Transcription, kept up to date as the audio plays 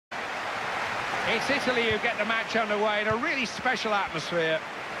It's Italy who get the match underway in a really special atmosphere.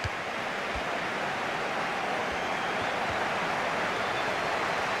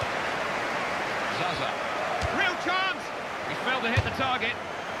 Zaza. Real chance! He failed to hit the target.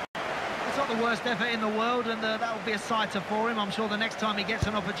 It's not the worst effort in the world, and that will be a sighter for him. I'm sure the next time he gets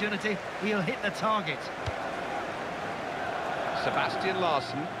an opportunity, he'll hit the target. Sebastian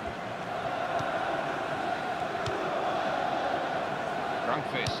Larsson.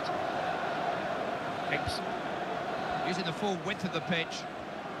 Grunqvist. Hicks. Using the full width of the pitch.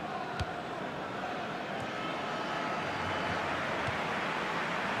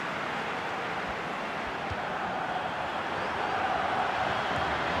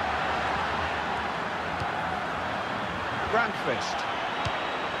 Grunqvist.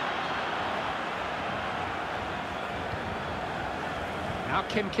 Now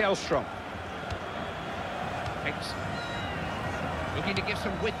Kim Kjellstrom. Hicks. Looking to give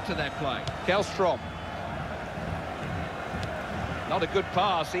some width to their play. Kjellstrom. Not a good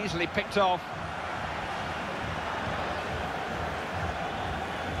pass, easily picked off.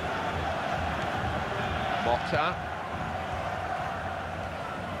 Motta.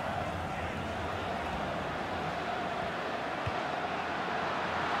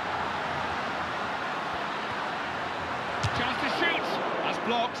 Chance to shoot. That's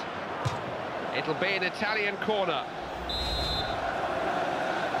blocked. It'll be an Italian corner.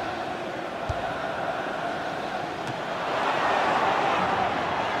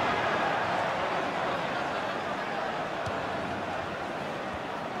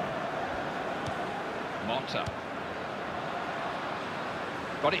 Motta.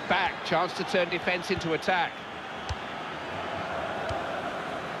 Got it back. Chance to turn defence into attack.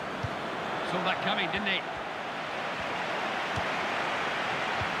 Saw that coming, didn't he?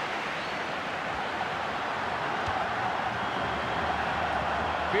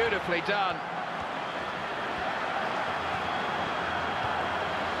 Beautifully done.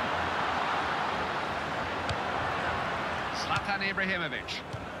 Zlatan Ibrahimovic.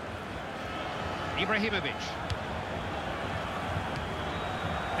 Ibrahimovic.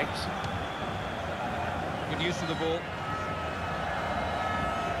 Hicks. Good use of the ball.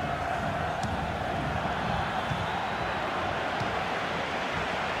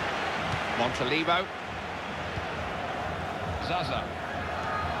 Montalivo. Zaza.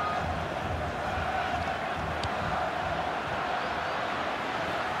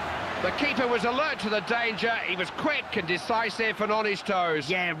 The keeper was alert to the danger. He was quick and decisive and on his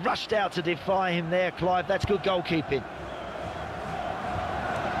toes. Yeah, rushed out to defy him there, Clive. That's good goalkeeping.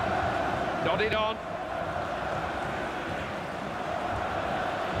 Nodded on.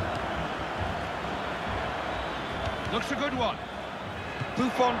 Looks a good one.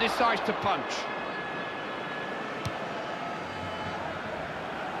 Buffon decides to punch.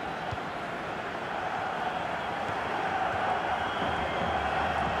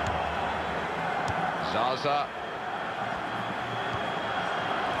 Zaza.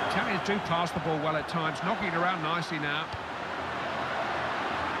 Italians do pass the ball well at times, knocking it around nicely now.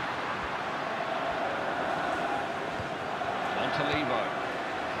 Montalivo.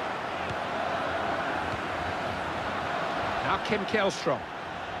 Now Kim Kjellstrom.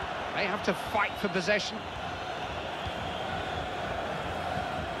 They have to fight for possession.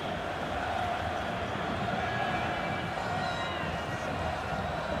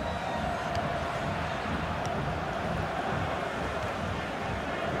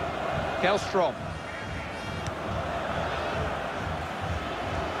 Kjellstrom.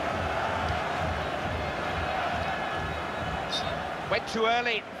 Went too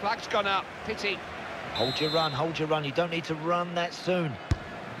early. Flag's gone up. Pity. Hold your run, hold your run. You don't need to run that soon.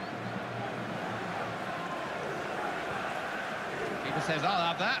 Keeper says,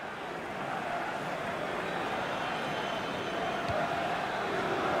 I'll have that.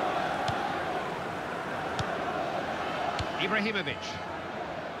 Ibrahimovic.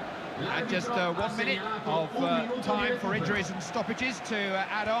 And just 1 minute of time for injuries and stoppages to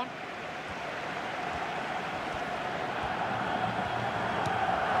add on.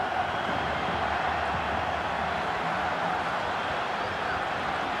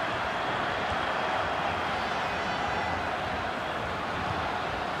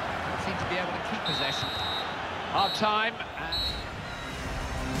 Seem to be able to keep possession. Hard time.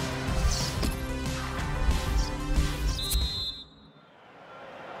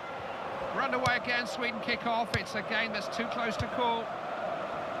 We're underway again, Sweden kick off. It's a game that's too close to call.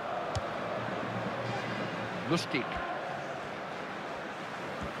 Lustig.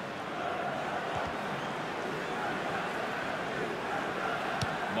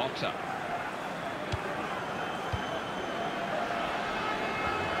 Motta.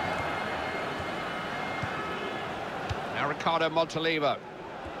 Montalivo.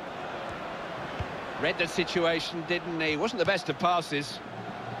 Read the situation, didn't he? Wasn't the best of passes.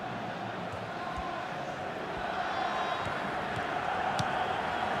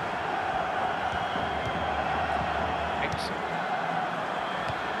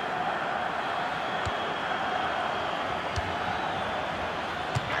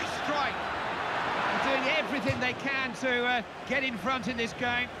 Everything they can to get in front in this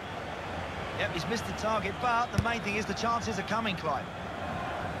game. Yep, he's missed the target, but the main thing is the chances are coming, Clive.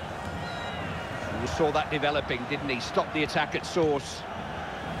 You saw that developing, didn't he? Stopped the attack at source.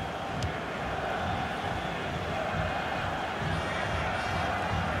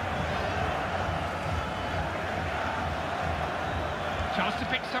 Chance to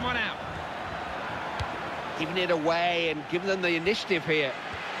pick someone out. Giving it away and giving them the initiative here.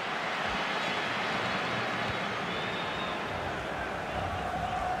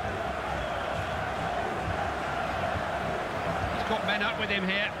 Got men up with him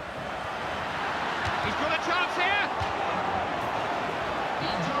here. He's got a chance here. Il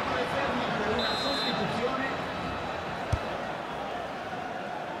gioco è fermo per una sostituzione.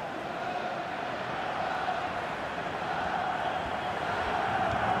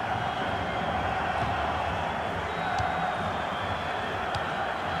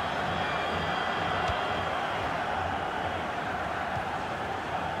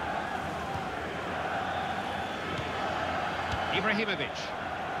 Ibrahimovic.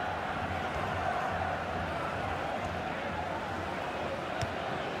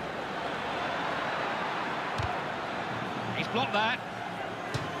 He's blocked that.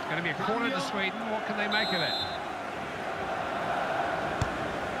 It's going to be a corner to Sweden. What can they make of it?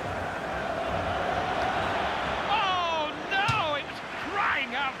 Oh, no! It was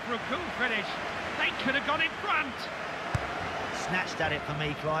crying out for a cool finish. They could have gone in front. Snatched at it for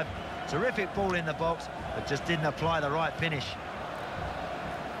me, Clive. Terrific ball in the box, but just didn't apply the right finish.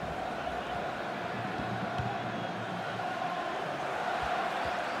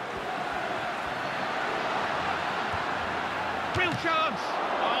 Real chance!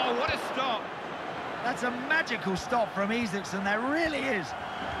 Oh, what a stop! That's a magical stop from Isaacson, there really is.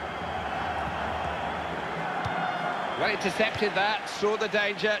 Well, intercepted that, saw the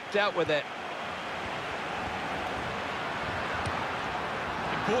danger, dealt with it.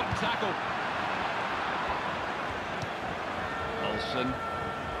 Important tackle. Olsen.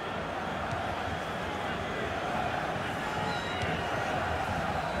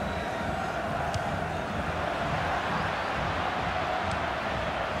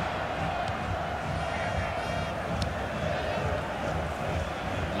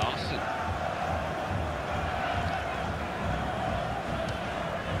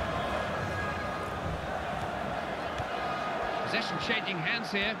 Possession changing hands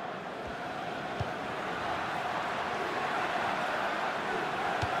here.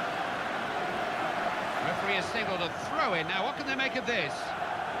 Referee has signalled a throw-in. Now, what can they make of this?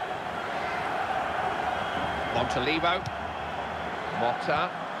 Montalivo.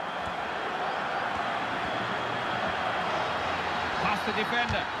 Motta. Past the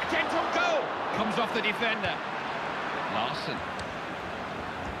defender. Attempt on goal. Comes off the defender. Larson.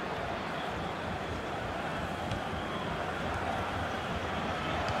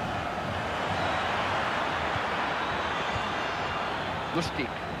 Lustig.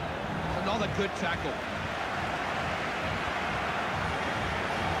 Another good tackle.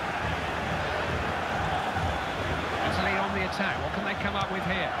 Italy on the attack. What can they come up with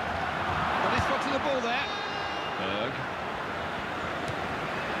here? Well, he's got to the ball there. Berg.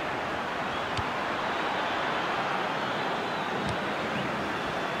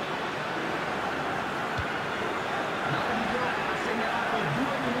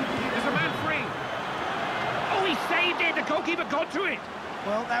 There's a man free. Oh, he saved it. The goalkeeper got to it.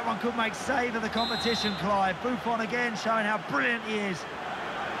 Well, that one could make save of the competition, Clive. Buffon again showing how brilliant he is.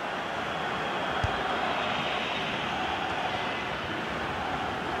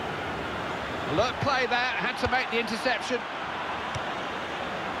 Alert play there, had to make the interception.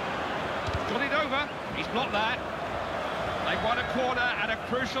 Got it over. He's blocked that. They've won a corner at a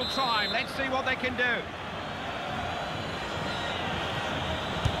crucial time. Let's see what they can do.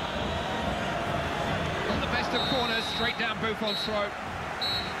 Not the best of corners, straight down Buffon's throat.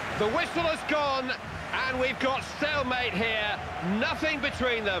 The whistle has gone, and we've got stalemate here. Nothing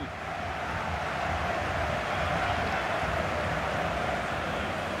between them.